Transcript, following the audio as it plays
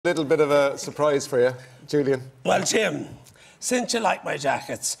Little bit of a surprise for you, Julian. Well, Jim, since you like my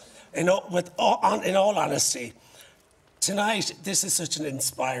jackets, in all honesty, tonight this is such an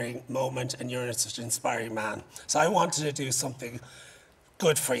inspiring moment and you're such an inspiring man. So I wanted to do something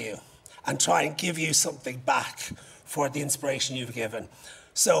good for you and try and give you something back for the inspiration you've given.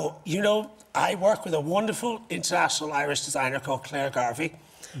 So, you know, I work with a wonderful international Irish designer called Claire Garvey.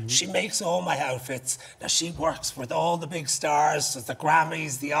 She makes all my outfits. Now, she works with all the big stars, the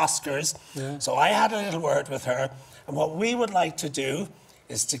Grammys, the Oscars. Yeah. So I had a little word with her. And what we would like to do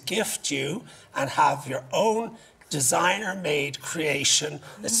is to gift you and have your own designer-made creation,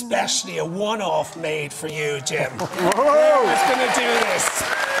 especially a one-off made for you, Jim. Claire's going to do this.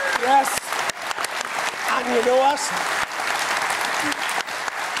 Yes. And you know what?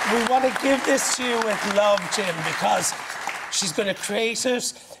 We want to give this to you with love, Jim, because she's going to create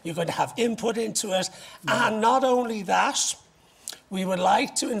it, you're going to have input into it, and not only that, we would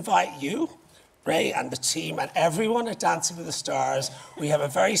like to invite you, Ray and the team and everyone at Dancing with the Stars. We have a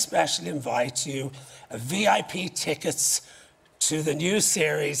very special invite to you, VIP tickets to the new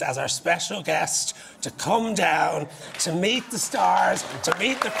series as our special guest to come down, to meet the stars, to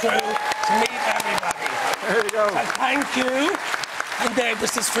meet the crew, to meet everybody. There you go. So thank you. And there,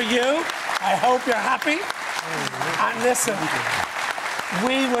 this is for you. I hope you're happy. And listen,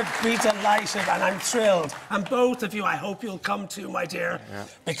 we would be delighted, and I'm thrilled. And both of you, I hope you'll come too, my dear,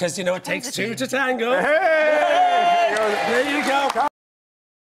 because, you know, it takes two to tango. Hey! There you go.